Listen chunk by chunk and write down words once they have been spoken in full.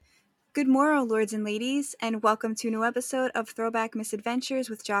Good morrow, lords and ladies, and welcome to a new episode of Throwback Misadventures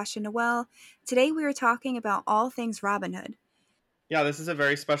with Josh and Noel. Today we are talking about all things Robin Hood. Yeah, this is a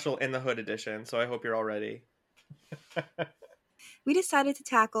very special In the Hood edition, so I hope you're all ready. We decided to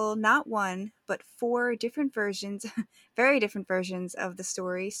tackle not one, but four different versions, very different versions of the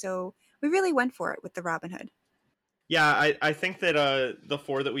story, so we really went for it with the Robin Hood. Yeah, I think that the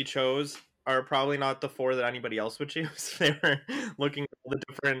four that we chose are probably not the four that anybody else would choose. They were looking at all the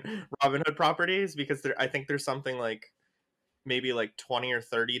different Robin Hood properties because I think there's something like maybe like 20 or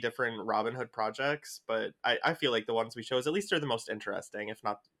 30 different Robin Hood projects, but I feel like the ones we chose at least are the most interesting, if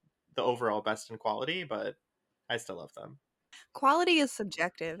not the overall best in quality, but I still love them. Quality is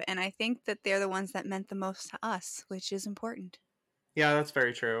subjective, and I think that they're the ones that meant the most to us, which is important. Yeah, that's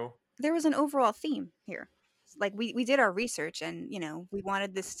very true. There was an overall theme here. Like, we did our research, and, we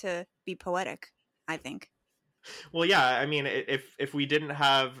wanted this to be poetic, I think. Well, yeah, I mean, if we didn't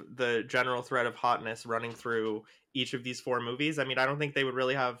have the general thread of hotness running through each of these four movies, I mean, I don't think they would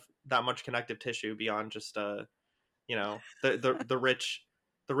really have that much connective tissue beyond just the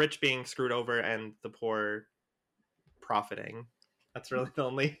rich being screwed over and the poor profiting. That's really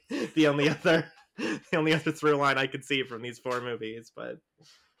the only other through line I could see from these four movies, but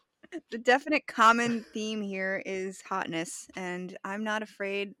The definite common theme here is hotness, and I'm not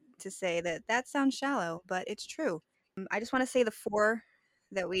afraid to say that that sounds shallow, but it's true. I just want to say the four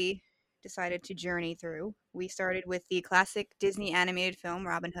that we decided to journey through. We started with the classic Disney animated film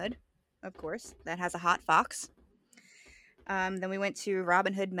Robin Hood, of course, that has a hot fox. Then we went to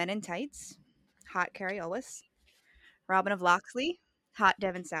Robin Hood Men in Tights, hot Carrie Elwes. Robin of Locksley, hot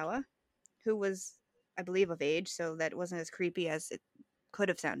Devon Sawa, who was, I believe, of age, so that wasn't as creepy as it could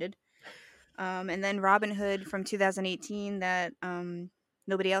have sounded. And then Robin Hood from 2018 that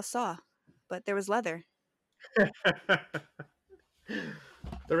nobody else saw, but there was leather.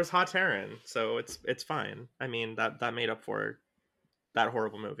 there was Hot Terran, so it's fine. I mean, that made up for that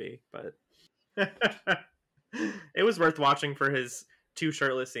horrible movie, but it was worth watching for his two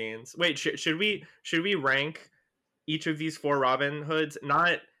shirtless scenes. Wait, should we rank each of these four Robin Hoods?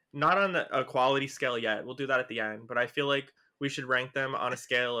 Not on a quality scale yet. We'll do that at the end. But I feel like we should rank them on a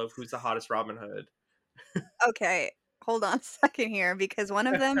scale of who's the hottest Robin Hood. Okay, hold on a second here because one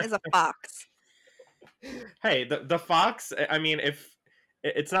of them is a fox. Hey, the fox. I mean, if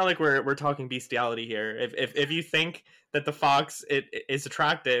it's not like we're talking bestiality here. If you think that the fox it is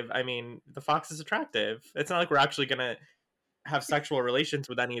attractive, I mean, the fox is attractive. It's not like we're actually gonna have sexual relations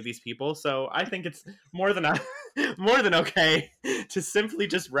with any of these people. So I think it's more than more than okay to simply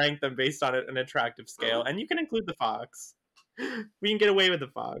just rank them based on an attractive scale, and you can include the fox. We can get away with the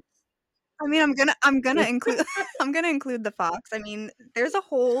fox. I mean, I'm gonna include I'm gonna include the fox. I mean, there's a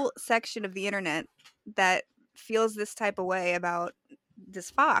whole section of the internet that feels this type of way about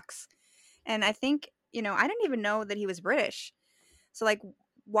this fox, and I think I didn't even know that he was British. So like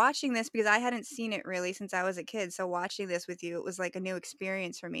watching this because I hadn't seen it really since I was a kid. So watching this with you, it was like a new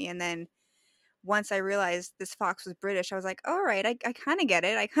experience for me. And then once I realized this fox was British, I was like, all right, I kind of get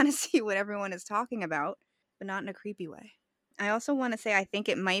it. I kind of see what everyone is talking about, but not in a creepy way. I also want to say I think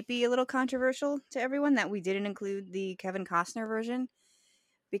it might be a little controversial to everyone that we didn't include the Kevin Costner version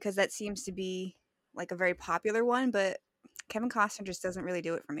because that seems to be like a very popular one, but Kevin Costner just doesn't really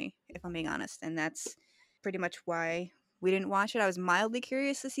do it for me, if I'm being honest. And that's pretty much why we didn't watch it. I was mildly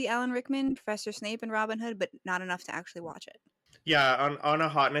curious to see Alan Rickman, Professor Snape, and Robin Hood, but not enough to actually watch it. Yeah, on a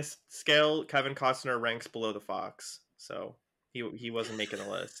hotness scale, Kevin Costner ranks below the fox, so he wasn't making the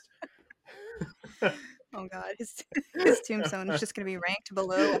list. Oh god, his tombstone is just going to be ranked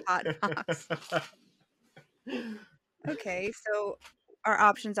below a hot fox. Okay, so our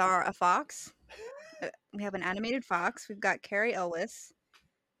options are a fox. We have an animated fox. We've got Carrie Elwes,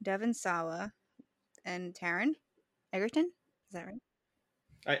 Devon Sawa, and Taron Egerton. Is that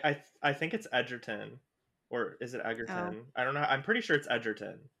right? I think it's Edgerton, or is it Oh, Egerton? I don't know. I'm pretty sure it's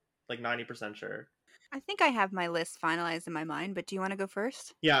Edgerton, like 90% sure. I think I have my list finalized in my mind, but do you want to go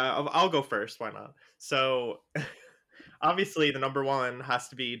first? Yeah, I'll go first. Why not? So, obviously, the number one has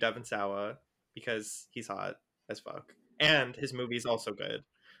to be Devon Sawa because he's hot as fuck, and his movie's also good.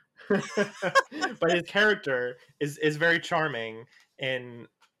 But his character is very charming in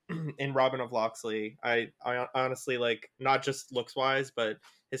in Robin of Locksley. I honestly like not just looks wise, but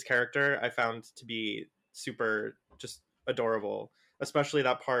his character I found to be super just adorable. Especially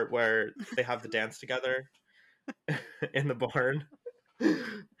that part where they have the dance together in the barn.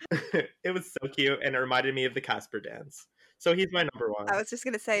 It was so cute and it reminded me of the Casper dance. So he's my number I one. was just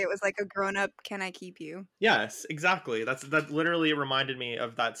gonna say it was like a grown-up "Can I keep you?" Yes, exactly. That literally reminded me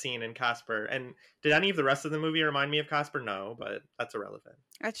of that scene in Casper. And did any of the rest of the movie remind me of Casper? No, but that's irrelevant.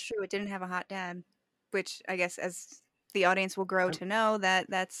 That's true, it didn't have a hot dad, which I guess as the audience will grow I'm, to know that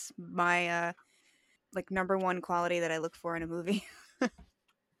that's my, like, number one quality that I look for in a movie.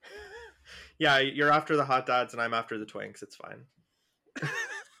 yeah, you're after the hot dads, and I'm after the twinks. It's fine.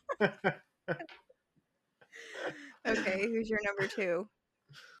 Okay, who's your number 2?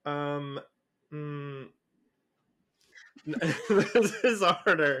 um, mm, this is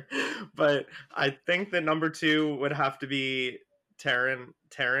harder, but I think that number 2 would have to be Taron.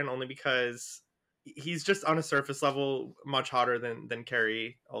 Taron, only because he's just on a surface level much hotter than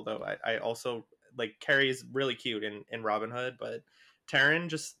Carrie. Although I also like Carrie is really cute in Robin Hood, but Taron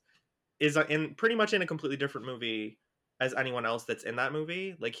just is in pretty much in a completely different movie as anyone else that's in that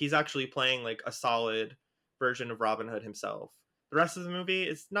movie. Like he's actually playing like a solid version of Robin Hood himself. The rest of the movie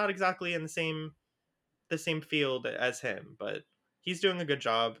is not exactly in the same field as him, but he's doing a good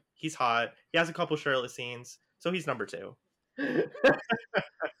job. He's hot. He has a couple shirtless scenes, so he's number 2.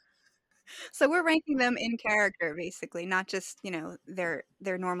 So we're ranking them in character, basically, not just, their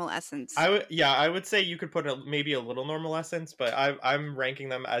normal essence. I would say you could put maybe a little normal essence, but I'm ranking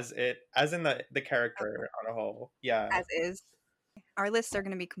them as in the character on a whole. Yeah. As is. Our lists are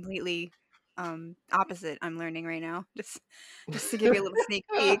gonna be completely, opposite, I'm learning right now, just to give you a little sneak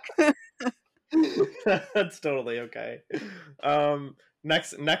peek. That's totally okay.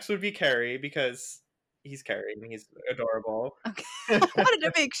 Next would be Carrie because he's Carrie and he's adorable. Okay. I wanted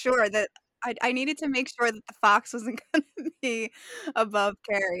to make sure that I needed to make sure that the fox wasn't gonna be above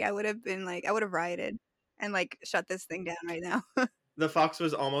Carrie. I would have been like I would have rioted and, like, shut this thing down right now. The fox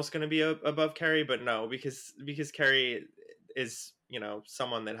was almost going to be above Carrie, but no, because Carrie is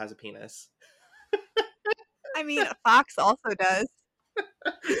someone that has a penis. I mean, a fox also does.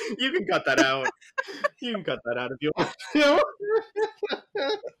 You can cut that out. You can cut that out if you want to.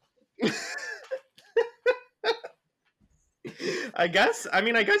 I guess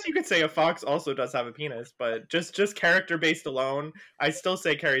you could say a fox also does have a penis, but just character based alone, I still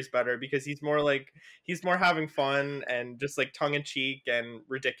say Carrie's better because he's more having fun and just like tongue in cheek and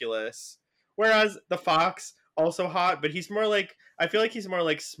ridiculous. Whereas the fox also hot, but he's more like I feel like he's more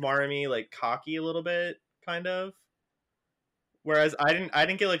like smarmy, like cocky a little bit, kind of. Whereas I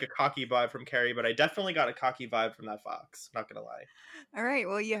didn't get like a cocky vibe from Carrie, but I definitely got a cocky vibe from that fox. Not gonna lie. All right,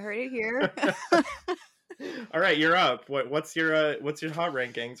 well, you heard it here. All right, you're up. What's your hot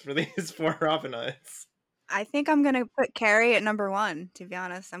rankings for these 4 Robin Hoods? I think I'm gonna put Carrie at number 1, to be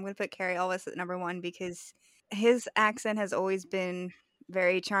honest. I'm gonna put Carrie always at number 1 because his accent has always been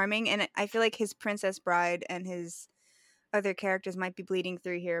very charming, and I feel like his Princess Bride and his other characters might be bleeding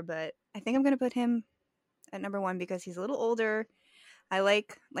through here, but I think I'm gonna put him at number 1 because he's a little older. I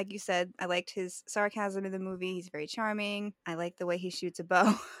like you said, I liked his sarcasm in the movie. He's very charming. I like the way he shoots a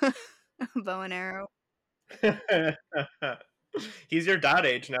bow, a bow and arrow. He's your dad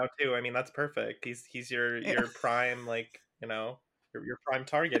age now too. I mean, that's perfect. He's your prime, like your prime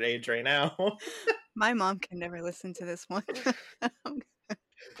target age right now. My mom can never listen to this one.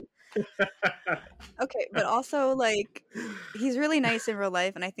 Okay, but also like he's really nice in real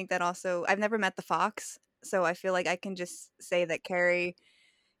life, and I think that also I've never met the fox, so I feel like I can just say that Carrie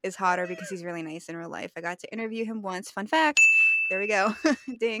is hotter because he's really nice in real life. I got to interview him once. Fun fact. There we go.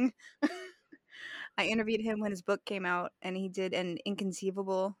 Ding. I interviewed him when his book came out, and he did an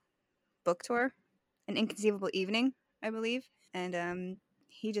Inconceivable book tour, an Inconceivable Evening, I believe. And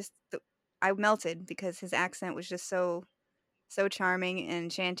I melted because his accent was just so charming and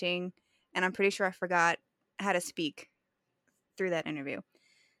enchanting, and I'm pretty sure I forgot how to speak through that interview.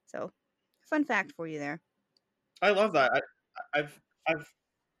 So, fun fact for you there. I love that. I've I've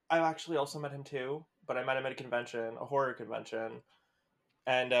I've actually also met him too, but I met him at a convention, a horror convention,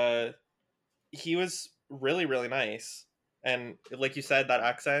 and he was really really nice. And like you said, that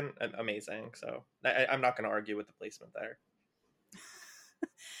accent amazing. So I'm not going to argue with the placement there.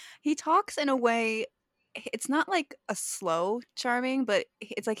 He talks in a way, it's not like a slow charming, but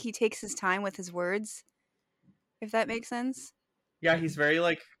it's like he takes his time with his words, if that makes sense. Yeah, he's very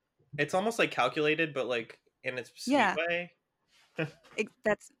like it's almost like calculated, but like in its sweet Yeah, way.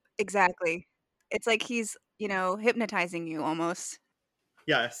 that's exactly. It's like he's, hypnotizing you almost.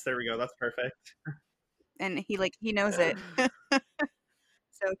 Yes, there we go. That's perfect. And he knows it.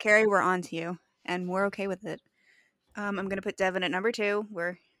 So, Carrie, we're on to you, and we're okay with it. I'm going to put Devin at number 2,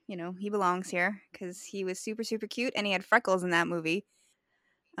 where, he belongs here, because he was super, super cute, and he had freckles in that movie.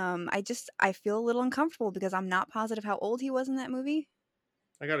 I feel a little uncomfortable because I'm not positive how old he was in that movie.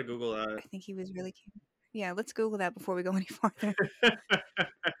 I gotta Google that. I think he was really cute. Yeah, let's Google that before we go any farther.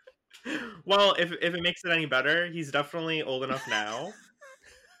 Well, if it makes it any better, he's definitely old enough now.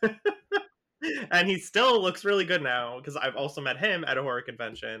 And he still looks really good now because I've also met him at a horror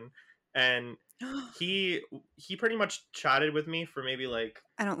convention, and he he pretty much chatted with me for maybe like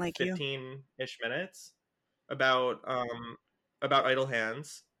I don't like you. 15-ish minutes about Idle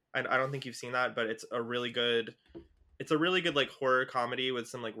Hands. I don't think you've seen that, but it's a really good like horror comedy with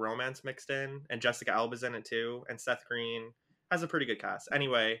some like romance mixed in, and Jessica Alba's in it too, and Seth Green has a pretty good cast.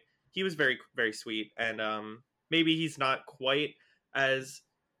 Anyway, he was very very sweet, and maybe he's not quite as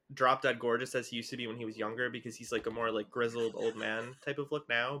drop dead gorgeous as he used to be when he was younger because he's like a more like grizzled old man type of look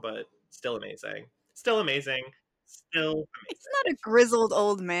now, but still amazing. Still amazing. Still It's amazing. not a grizzled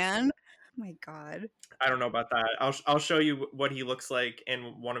old man. Oh my god. I don't know about that. I'll show you what he looks like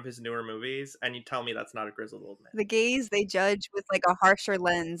in one of his newer movies, and you tell me that's not a grizzled old The gays, they judge with like a harsher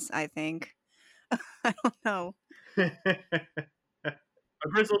lens, I think. I don't know. man. A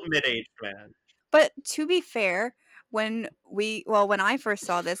grizzled mid-aged man. But to be fair, when I first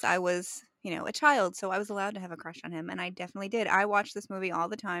saw this, I was, a child, so I was allowed to have a crush on him, and I definitely did. I watched this movie all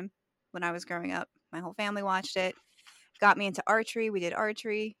the time when I was growing up. My whole family watched it. Got me into archery. We did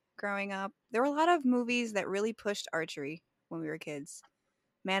archery growing up. There were a lot of movies that really pushed archery when we were kids.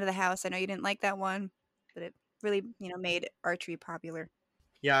 Man of the House, I know you didn't like that one, but it really, made archery popular.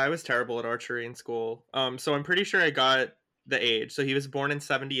 Yeah, I was terrible at archery in school. So I'm pretty sure I got the age. So he was born in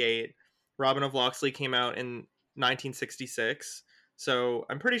 78. Robin of Locksley came out in 1966. So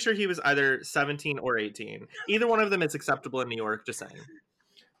I'm pretty sure he was either 17 or 18. Either one of them is acceptable in New York, just saying.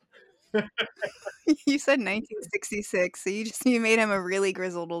 You said 1966, so you made him a really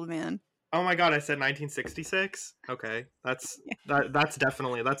grizzled old man. Oh my god, I said 1966? Okay. That's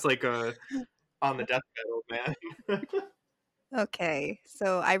definitely that's like a on the deathbed old man. Okay,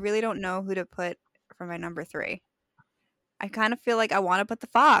 so I really don't know who to put for my number 3. I kind of feel like I want to put the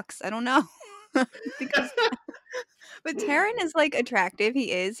fox. I don't know. Because but Taron is like attractive.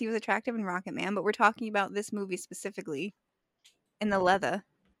 He is. He was attractive in Rocket Man, but we're talking about this movie specifically in the leather.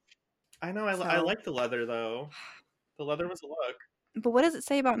 I know I So, like the leather though. The leather was a look. but what does it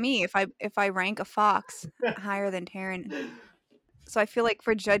say about me if I rank a fox higher than Taron? So I feel like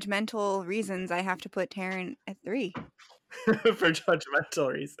for judgmental reasons, I have to put Taron at 3. For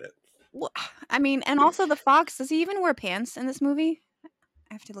judgmental reasons. Well, I mean, and also the fox. Does he even wear pants in this movie?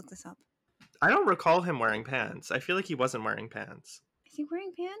 I have to look this up. I don't recall him wearing pants. I feel like he wasn't wearing pants. Is he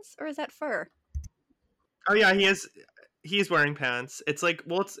wearing pants or is that fur? Oh yeah, he is. He's wearing pants. It's like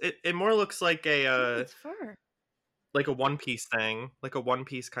it more looks like It's fur. like a one piece thing, like a one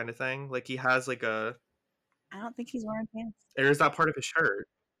piece kind of thing. Like he has like a. I don't think he's wearing pants. Or is that part of his shirt?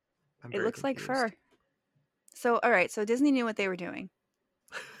 I'm It very looks like confused. fur. So, all right. So Disney knew what they were doing.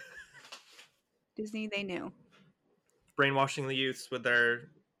 Disney, they knew. Brainwashing the youths with their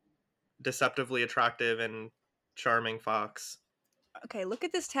deceptively attractive and charming fox. Okay, look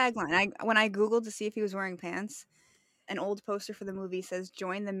at this tagline. When I googled to see if he was wearing pants, an old poster for the movie says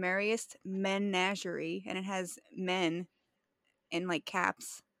 "Join the merriest menagerie," and it has men in like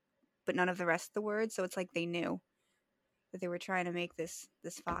caps, but none of the rest of the words. So it's like they knew that they were trying to make this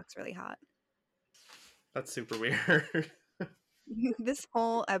fox really hot. That's super weird. This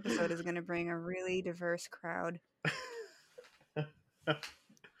whole episode is going to bring a really diverse crowd.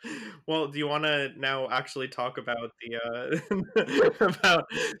 Well, do you want to now actually talk about the about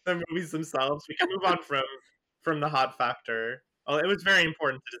the movies themselves? We can move on from the hot factor. Oh, it was very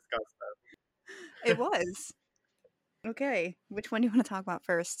important to discuss It was. Okay, which one do you want to talk about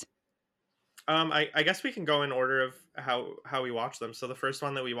first? that. I guess we can go in order of how we watched them. So the first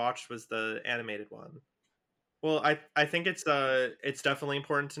one that we watched was the animated one. Well, I think it's definitely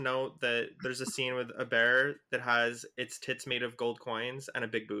important to note that there's a scene with a bear that has its tits made of gold coins and a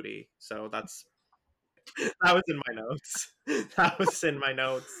big booty. So that was in my notes. That was in my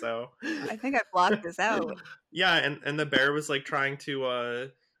notes. So I think I blocked this out. yeah, and the bear was like trying to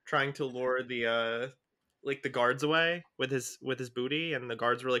lure the like the guards away with his booty, and the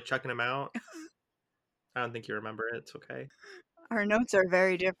guards were like checking him out. I don't think you remember it. It's okay. Our notes are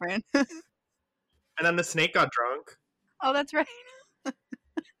very different. And then the snake got drunk. Oh, that's right.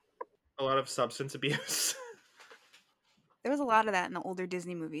 A lot of substance abuse. There was a lot of that in the older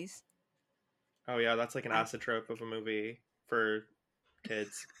Disney movies. Oh yeah, that's like an acid trip of a movie for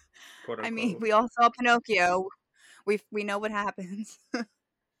kids, quote I unquote. mean, we all saw Pinocchio. We know what happens.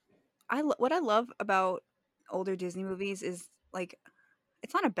 What I love about older Disney movies is like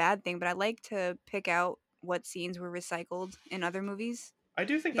it's not a bad thing, but I like to pick out what scenes were recycled in other movies. I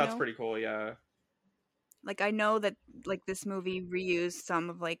do think You that's know? pretty cool. Yeah. Like I know that like this movie reused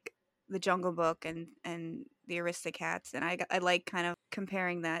some of like the Jungle Book and the Aristocats, and I like kind of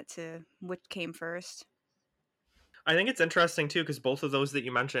comparing that to what came first. I think it's interesting too because both of those that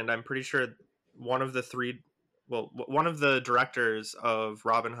you mentioned, I'm pretty sure one of the three, well, one of the directors of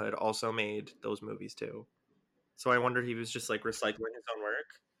Robin Hood also made those movies too. So I wondered he was just like recycling his own work.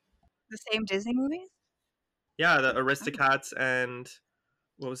 The same Disney movies? Yeah, the Oh, Aristocats and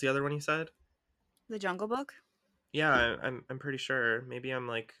what was the other one you said? the Jungle Book? Yeah, I'm pretty sure. Maybe I'm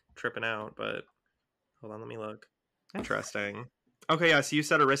like tripping out, but hold on, let me look. Interesting. Okay, yeah. So you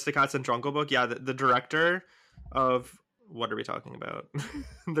said Aristocats and Jungle Book. Yeah, the director of what are we talking about?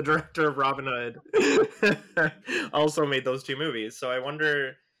 The director of Robin Hood also made those two movies. So I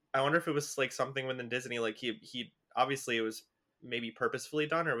wonder if it was like something within Disney. Like he obviously it was maybe purposefully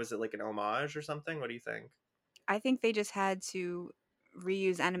done, or was it like an homage or something? What do you think? I think they just had to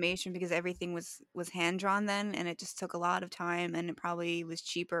reuse animation because everything was hand drawn then, and it just took a lot of time, and it probably was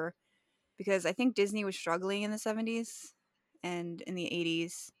cheaper because I think Disney was struggling in the 70s, and in the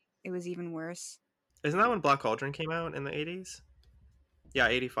 80s it was even worse. Isn't that when Black Cauldron came out in the 80s? Yeah,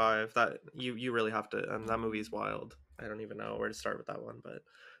 85. That you really have to. That movie's wild. I don't even know where to start with that one, but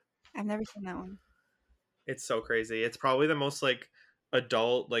I've never seen that one. it's so crazy. It's probably the most like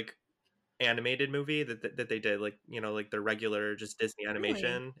adult like animated movie that they did, like like their regular just Disney Really?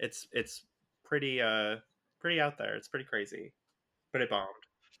 animation. It's pretty pretty out there. It's pretty crazy, but it bombed.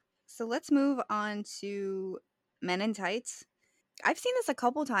 So let's move on to Men in Tights. I've seen this a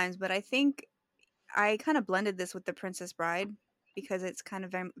couple times, but I think I kind of blended this with The Princess Bride because it's kind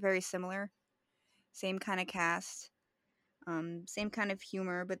of very similar. Same kind of cast, same kind of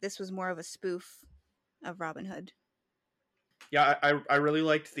humor, but this was more of a spoof of Robin Hood. Yeah, I really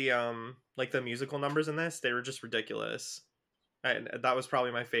liked the like the musical numbers in this. They were just ridiculous. And that was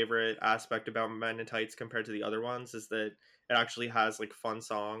probably my favorite aspect about Men in Tights compared to the other ones is that it actually has like fun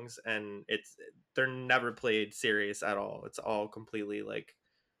songs and they're never played serious at all. It's all completely like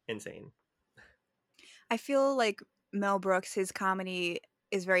insane. I feel like Mel Brooks, his comedy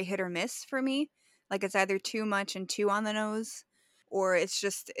is very hit or miss for me. Like it's either too much and too on the nose, or it's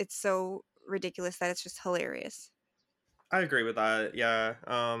so ridiculous that it's just hilarious. I agree with that. Yeah.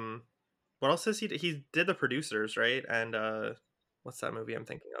 What else has he did the producers, right? And what's that movie I'm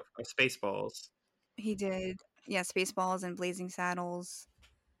thinking of? Oh, Spaceballs. He did, yeah, Spaceballs and Blazing Saddles.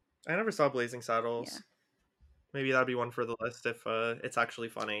 I never saw Blazing Yeah. Saddles. Maybe that'd be one for the list if it's actually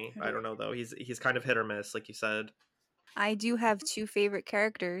funny. I don't know though. He's kind of hit or miss, like you said. I do have two favorite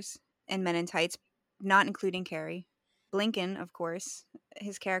characters in Men in Tights, not including Carrie. Blinken, of course.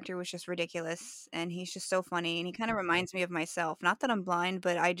 His character was just ridiculous, and he's just so funny, and he kind of reminds me of myself. Not that I'm blind,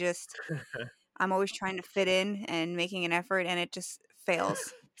 but I'm always trying to fit in and making an effort, and it just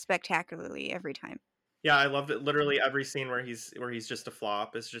fails spectacularly every time. Yeah, I loved it. Literally every scene where he's just a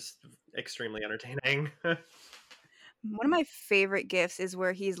flop is just extremely entertaining. One of my favorite gifs is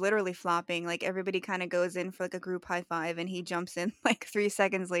where he's literally flopping. Like everybody kind of goes in for like a group high five, and he jumps in like 3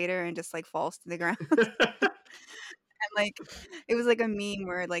 seconds later and just like falls to the ground. And like it was like a meme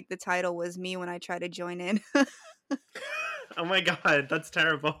where like the title was me when I try to join in. Oh my god, that's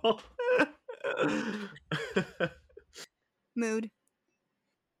terrible. Mood.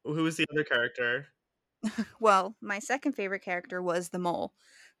 Who was the other character? Well, my second favorite character was the mole,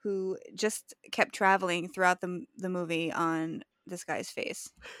 who just kept traveling throughout the movie on this guy's face.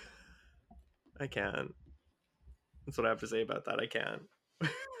 I can't. That's what I have to say about that. I can't.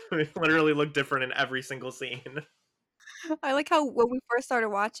 It literally looked different in every single scene. I like how when we first started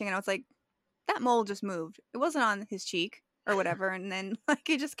watching and I was like, that mole just moved. It wasn't on his cheek or whatever, and then like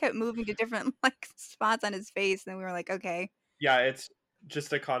it just kept moving to different like spots on his face, and we were like, okay. Yeah, it's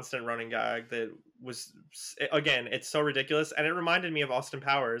just a constant running gag that was again, it's so ridiculous, and it reminded me of Austin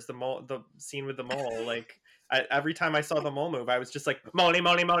Powers, the scene with the mole. Like every time I saw the mole move, I was just like, "Molly,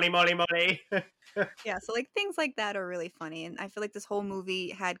 Molly, Molly, Molly, Molly." Yeah, so like things like that are really funny, and I feel like this whole movie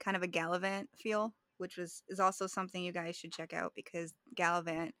had kind of a Gallivant feel, which is also something you guys should check out because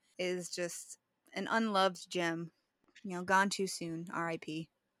Gallivant is just an unloved gem. Gone too soon. R.I.P.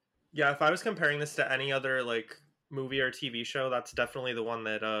 Yeah, if I was comparing this to any other like movie or TV show, that's definitely the one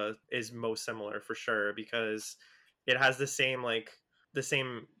that is most similar for sure because it has the same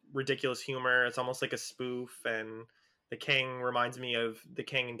ridiculous humor. It's almost like a spoof, and the King reminds me of the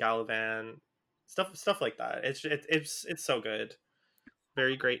King and Galavan, stuff like that. It's so good.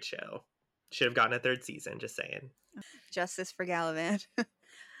 Very great show. Should have gotten a third season. Just saying. Justice for Gallivant.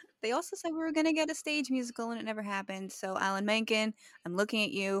 They also said we were gonna get a stage musical, and it never happened. So Alan Menken, I'm looking at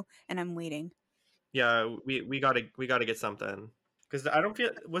you, and I'm waiting. Yeah, we gotta get something because I don't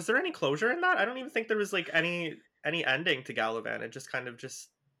feel was there any closure in that? I don't even think there was like any ending to Galavan. It just kind of just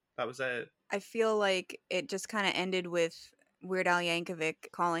That was it. I feel like it just kind of ended with Weird Al Yankovic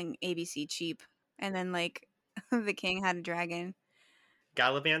calling ABC cheap, and then like the king had a dragon.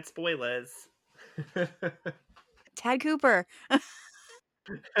 Gallivant spoilers. Tad Cooper.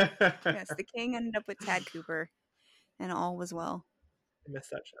 Yes, the king ended up with Tad Cooper, and all was well. I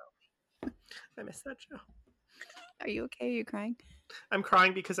missed that show. I missed that show. Are you okay? Are you crying? I'm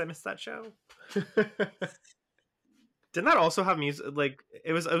crying because I missed that show. Didn't that also have music? Like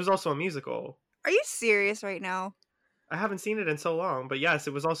it was also a musical. Are you serious right now? I haven't seen it in so long, but yes,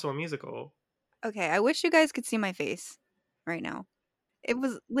 it was also a musical. Okay, I wish you guys could see my face right now. It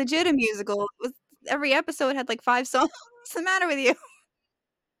was legit a musical. It was, every episode had like 5 songs. What's the matter with you?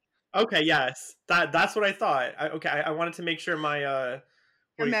 Okay, yes, that's what I thought. I wanted to make sure my what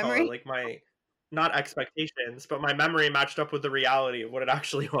Your do you call it? memory? Like my not expectations, but my memory matched up with the reality of what it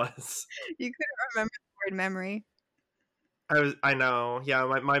actually was. You couldn't remember the word memory. I know. Yeah,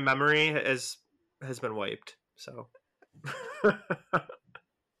 my memory has been wiped. So. All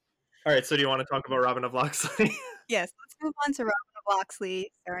right. So do you want to talk about Robin of Locksley? Yes, let's move on to Robin of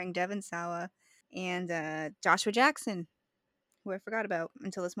Locksley, starring Devon Sawa and Joshua Jackson, who I forgot about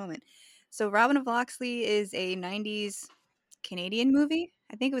until this moment. So Robin of Locksley is a 90s Canadian movie.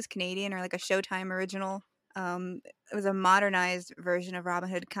 I think it was Canadian or like a Showtime original. It was a modernized version of Robin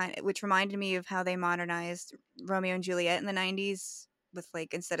Hood, which reminded me of how they modernized Romeo and Juliet in the 90s with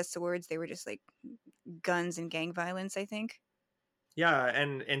like instead of swords, they were just like guns and gang violence, I think. Yeah,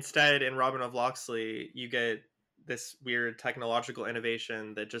 and instead in Robin of Locksley, you get this weird technological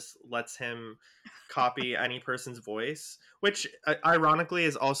innovation that just lets him copy any person's voice, which ironically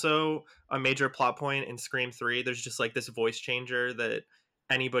is also a major plot point in Scream 3. There's just like this voice changer that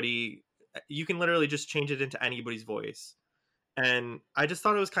anybody you can literally just change it into anybody's voice. And I just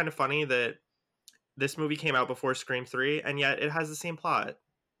thought it was kind of funny that this movie came out before Scream 3 and yet it has the same plot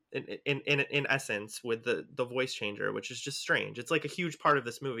in essence with the voice changer, which is just strange. It's like a huge part of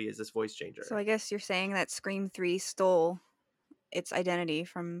this movie is this voice changer. So I guess you're saying that Scream 3 stole its identity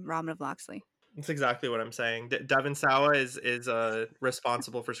from Robin of Locksley. That's exactly what I'm saying. Devon Sawa is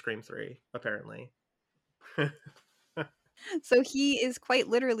responsible for Scream 3 apparently. So he is quite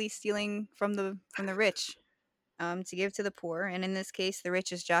literally stealing from the rich to give to the poor, and in this case the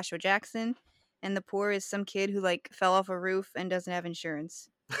rich is Joshua Jackson and the poor is some kid who like fell off a roof and doesn't have insurance.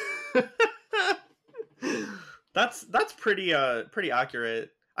 That's pretty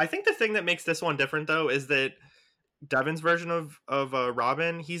accurate. I think the thing that makes this one different though is that Devon's version of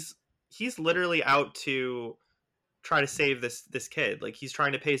Robin, he's literally out to try to save this kid. Like he's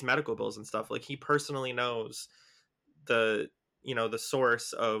trying to pay his medical bills and stuff. Like he personally knows the the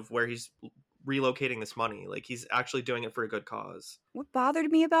source of where he's relocating this money. Like he's actually doing it for a good cause. What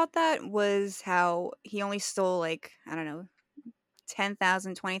bothered me about that was how he only stole like, I don't know, $10,000,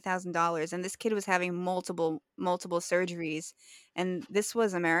 $20,000, and this kid was having multiple surgeries, and this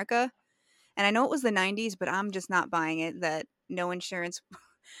was America. And I know it was the 90s, but I'm just not buying it that no insurance,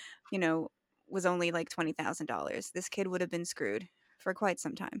 you know, was only like $20,000. This kid would have been screwed for quite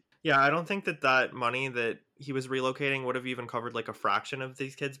some time. Yeah, I don't think that money that he was relocating would have even covered like a fraction of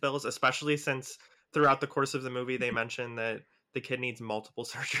these kids' bills, especially since throughout the course of the movie they mentioned that the kid needs multiple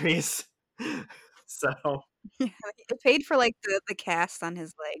surgeries. So Yeah, it paid for like the cast on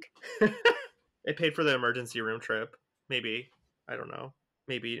his leg. it paid for the emergency room trip. Maybe. I don't know.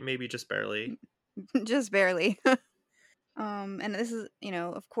 Maybe just barely. Just barely. And this is,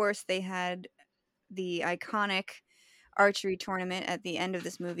 of course they had the iconic archery tournament at the end of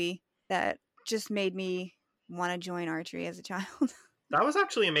this movie that just made me want to join archery as a child. That was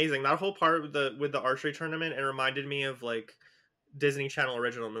actually amazing. That whole part with the archery tournament, it reminded me of like Disney Channel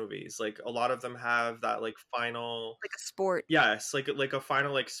original movies. Like a lot of them have that like final Like a sport. yes, like a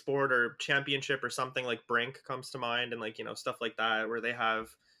final like sport or championship or something. Like Brink comes to mind, and like stuff like that where they have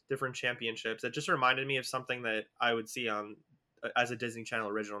different championships. It just reminded me of something that I would see on as a Disney Channel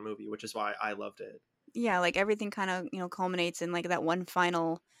original movie, which is why I loved it. Yeah, like everything kind of, culminates in like that one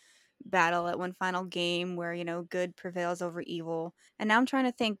final battle, that one final game where, good prevails over evil. And now I'm trying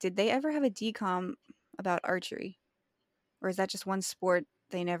to think, did they ever have a decom about archery? Or is that just one sport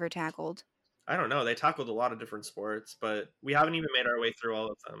they never tackled? I don't know. They tackled a lot of different sports, but we haven't even made our way through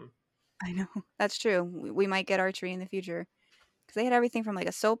all of them. I know. That's true. We might get archery in the future. Because they had everything from like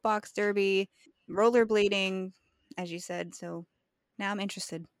a soapbox derby, rollerblading, as you said. So now I'm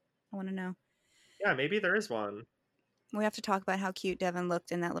interested. I want to know. Yeah, maybe there is one. We have to talk about how cute Devin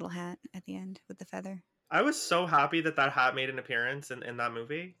looked in that little hat at the end with the feather. I was so happy that hat made an appearance in that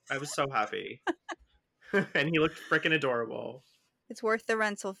movie. I was so happy. And he looked freaking adorable. It's worth the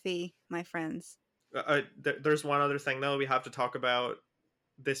rental fee, my friends. There's one other thing, though. We have to talk about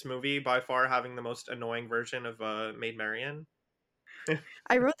this movie by far having the most annoying version of Maid Marian.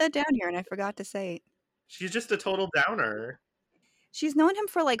 I wrote that down here and I forgot to say it. She's just a total downer. She's known him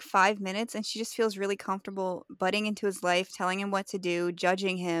for like 5 minutes and she just feels really comfortable butting into his life, telling him what to do,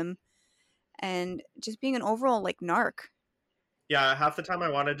 judging him, and just being an overall like narc. Yeah, half the time I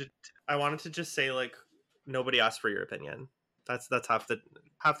wanted to just say like nobody asked for your opinion. That's half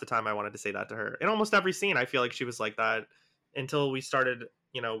the time I wanted to say that to her. In almost every scene, I feel like she was like that until we started,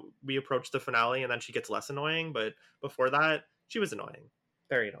 we approached the finale and then she gets less annoying, but before that, she was annoying.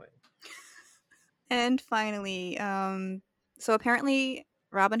 Very annoying. And finally, so apparently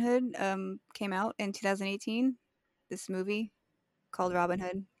Robin Hood came out in 2018. This movie called Robin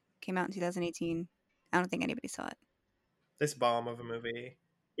Hood came out in 2018. I don't think anybody saw it. This bomb of a movie.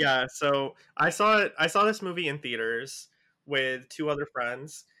 Yeah, so I saw this movie in theaters with two other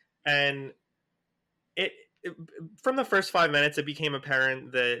friends, and it from the first 5 minutes it became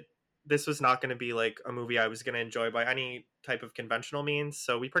apparent that this was not going to be like a movie I was going to enjoy by any type of conventional means,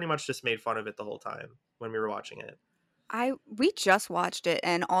 so we pretty much just made fun of it the whole time when we were watching it. We just watched it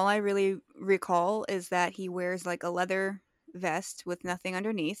and all I really recall is that he wears like a leather vest with nothing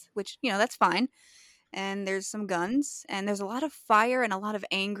underneath, which, that's fine. And there's some guns and there's a lot of fire and a lot of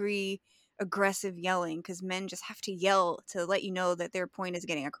angry, aggressive yelling because men just have to yell to let you know that their point is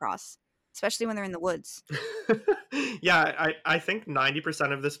getting across, especially when they're in the woods. Yeah, I think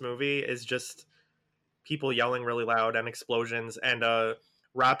 90% of this movie is just people yelling really loud and explosions and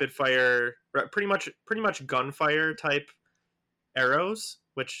rapid fire, pretty much gunfire type arrows,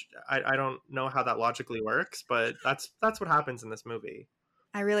 which I don't know how that logically works, but that's what happens in this movie.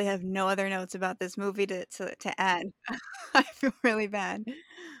 I really have no other notes about this movie to add. I feel really bad.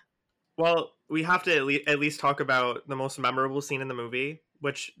 Well, we have to at least talk about the most memorable scene in the movie,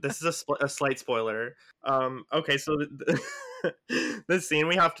 which this is a slight spoiler. Okay, so the scene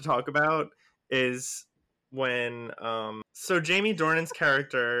we have to talk about is when so Jamie Dornan's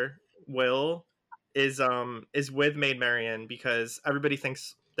character Will is with Maid Marian because everybody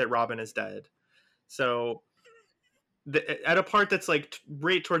thinks that Robin is dead. So at a part that's like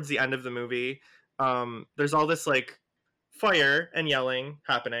right towards the end of the movie, there's all this like fire and yelling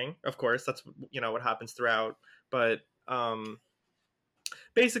happening. Of course, that's what happens throughout. But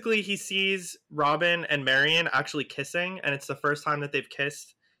basically, he sees Robin and Marian actually kissing, and it's the first time that they've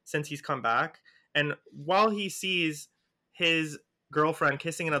kissed since he's come back. And while he sees his girlfriend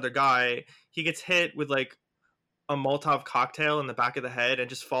kissing another guy, he gets hit with like a Molotov cocktail in the back of the head and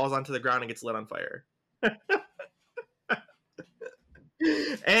just falls onto the ground and gets lit on fire.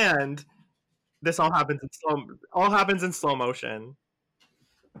 And this all happens in slow motion.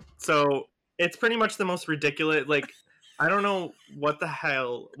 So it's pretty much the most ridiculous. Like, I don't know what the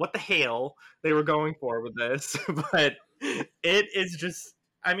hell they were going for with this, but it is just.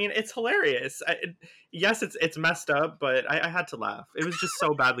 I mean, it's hilarious. Yes, it's messed up, but I had to laugh. It was just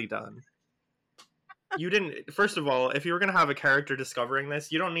so badly done. You didn't. First of all, if you were gonna have a character discovering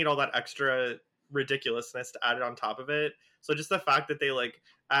this, you don't need all that extra ridiculousness to add it on top of it. So just the fact that they like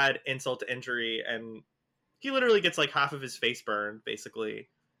add insult to injury, and he literally gets like half of his face burned, basically,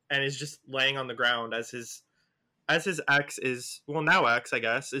 and is just laying on the ground as his ex is, well, now ex, I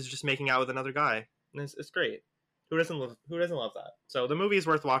guess, is just making out with another guy. And it's great. Who doesn't love that? So the movie is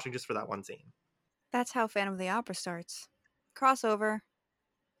worth watching just for that one scene. That's how Phantom of the Opera starts. Crossover.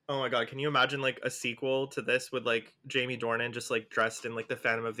 Oh my god, can you imagine like a sequel to this with like Jamie Dornan just like dressed in like the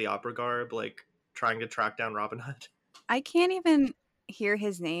Phantom of the Opera garb, like trying to track down Robin Hood? I can't even hear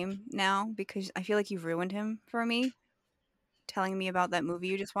his name now because I feel like you've ruined him for me, telling me about that movie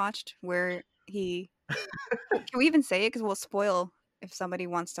you just watched where he. Can we even say it? Because we'll spoil if somebody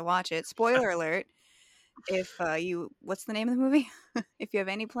wants to watch it. Spoiler alert. If what's the name of the movie? If you have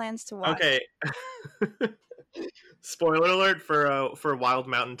any plans to watch. Okay. Spoiler alert for Wild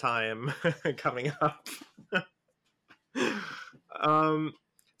Mountain Time coming up.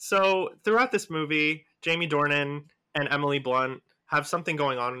 So throughout this movie, Jamie Dornan and Emily Blunt have something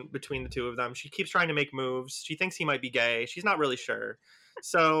going on between the two of them. She keeps trying to make moves. She thinks he might be gay. She's not really sure.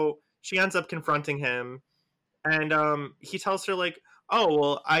 So she ends up confronting him, and he tells her like, "Oh,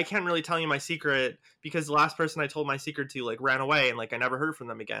 well, I can't really tell you my secret because the last person I told my secret to like ran away and like I never heard from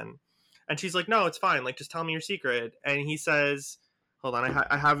them again." And she's like, "No, it's fine. Like, just tell me your secret." And he says, "Hold on,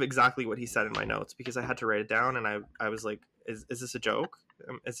 I have exactly what he said in my notes because I had to write it down." And I was like, "Is this a joke?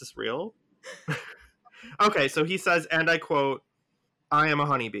 Is this real?" Okay, so he says, and I quote, "I am a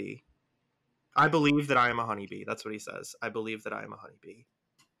honeybee. I believe that I am a honeybee." That's what he says. "I believe that I am a honeybee."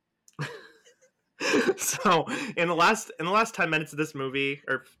 So in the last 10 minutes of this movie,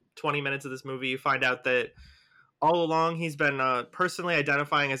 or 20 minutes of this movie, you find out that all along he's been personally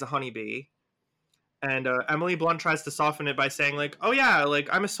identifying as a honeybee. And Emily Blunt tries to soften it by saying, like, oh yeah, like,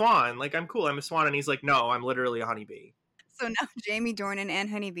 I'm a swan. Like, I'm cool, I'm a swan. And he's like, no, I'm literally a honeybee. So now Jamie Dornan and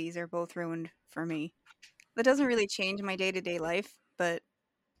honeybees are both ruined for me. That doesn't really change my day-to-day life, but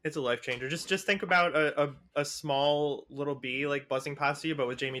It's a life changer. Just think about a small little bee, like, buzzing past you, but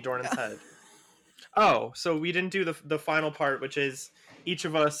with Jamie Dornan's head. Oh, so we didn't do the final part, which is each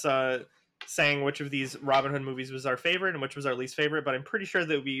of us saying which of these Robin Hood movies was our favorite and which was our least favorite, but I'm pretty sure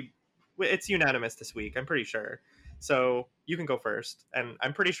that it's unanimous this week. I'm pretty sure. So you can go first, and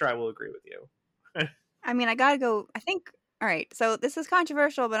I'm pretty sure I will agree with you. I mean, I gotta go. I think. All right, so this is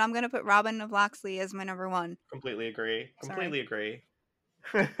controversial, but I'm gonna put Robin of Locksley as my number one. Completely agree. Completely agree.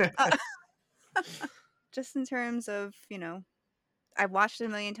 Just in terms of, I've watched it a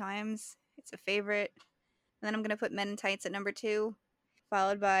million times. It's a favorite. And then I'm gonna put Men in Tights at number 2,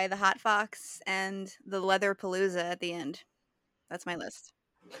 followed by The Hot Fox and The Leather Palooza at the end. That's my list.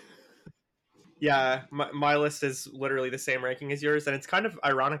 Yeah, my list is literally the same ranking as yours, and it's kind of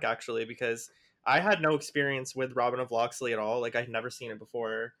ironic actually because I had no experience with Robin of Locksley at all. Like, I'd never seen it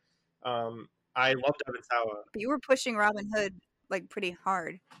before. I loved Devon Sawa. But you were pushing Robin Hood like pretty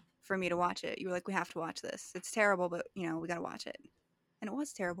hard for me to watch it. You were like, we have to watch this. It's terrible, but we gotta watch it. And it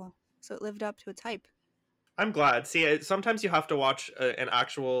was terrible, so it lived up to its hype. I'm glad. See, sometimes you have to watch an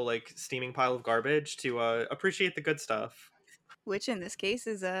actual, like, steaming pile of garbage to appreciate the good stuff. Which in this case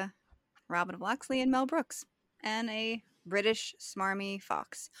is Robin of Locksley and Mel Brooks, and a British smarmy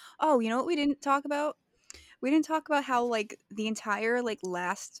fox. Oh, you know what we didn't talk about? We didn't talk about how, like, the entire, like,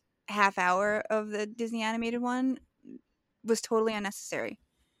 last half hour of the Disney animated one was totally unnecessary.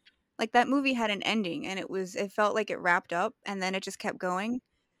 Like, that movie had an ending, and it felt like it wrapped up, and then it just kept going,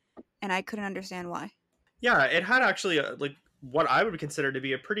 and I couldn't understand why. Yeah, it had actually like what I would consider to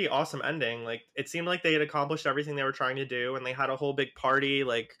be a pretty awesome ending. Like, it seemed like they had accomplished everything they were trying to do, and they had a whole big party.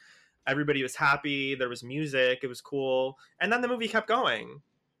 Like, everybody was happy. There was music. It was cool. And then the movie kept going,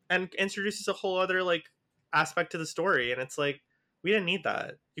 and introduces a whole other, like, aspect to the story. And it's like, we didn't need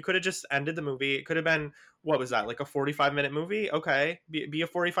that. You could have just ended the movie. It could have been, what was that, like a 45-minute movie? Okay, be a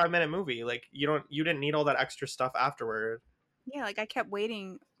 45-minute movie. Like, you didn't need all that extra stuff afterward. Yeah, like, I kept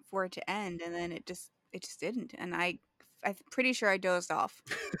waiting for it to end, and then it just didn't, and I'm pretty sure I dozed off.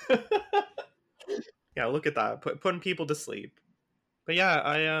 Yeah, look at that, putting people to sleep. But yeah,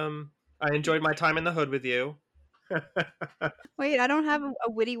 I enjoyed my time in the hood with you. Wait, I don't have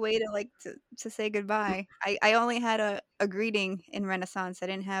a witty way to say goodbye. I only had a greeting in Renaissance. I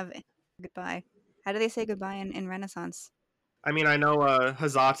didn't have a goodbye. How do they say goodbye in Renaissance? I mean, I know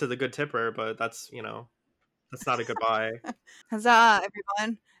huzzah to the good tipper, but that's not a goodbye. Huzzah,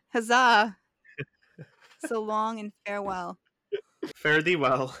 everyone! Huzzah! So long and farewell. Fare thee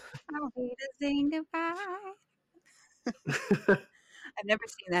well. I'll be to saying goodbye. I've never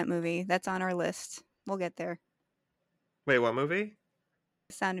seen that movie. That's on our list. We'll get there. Wait, what movie?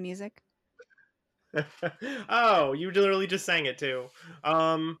 Sound of Music. Oh, you literally just sang it too.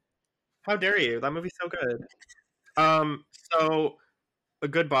 How dare you? That movie's so good. So a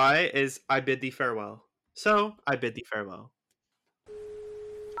goodbye is I bid thee farewell. So I bid thee farewell.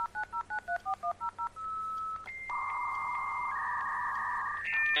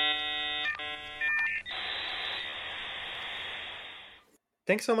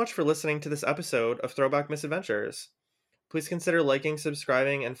 Thanks so much for listening to this episode of Throwback Misadventures. Please consider liking,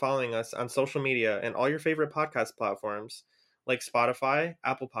 subscribing, and following us on social media and all your favorite podcast platforms like Spotify,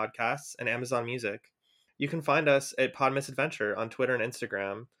 Apple Podcasts, and Amazon Music. You can find us at Pod Misadventure on Twitter and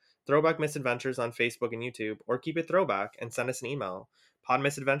Instagram, Throwback Misadventures on Facebook and YouTube, or keep it throwback and send us an email,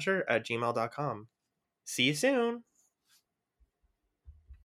 podmisadventure@gmail.com. See you soon!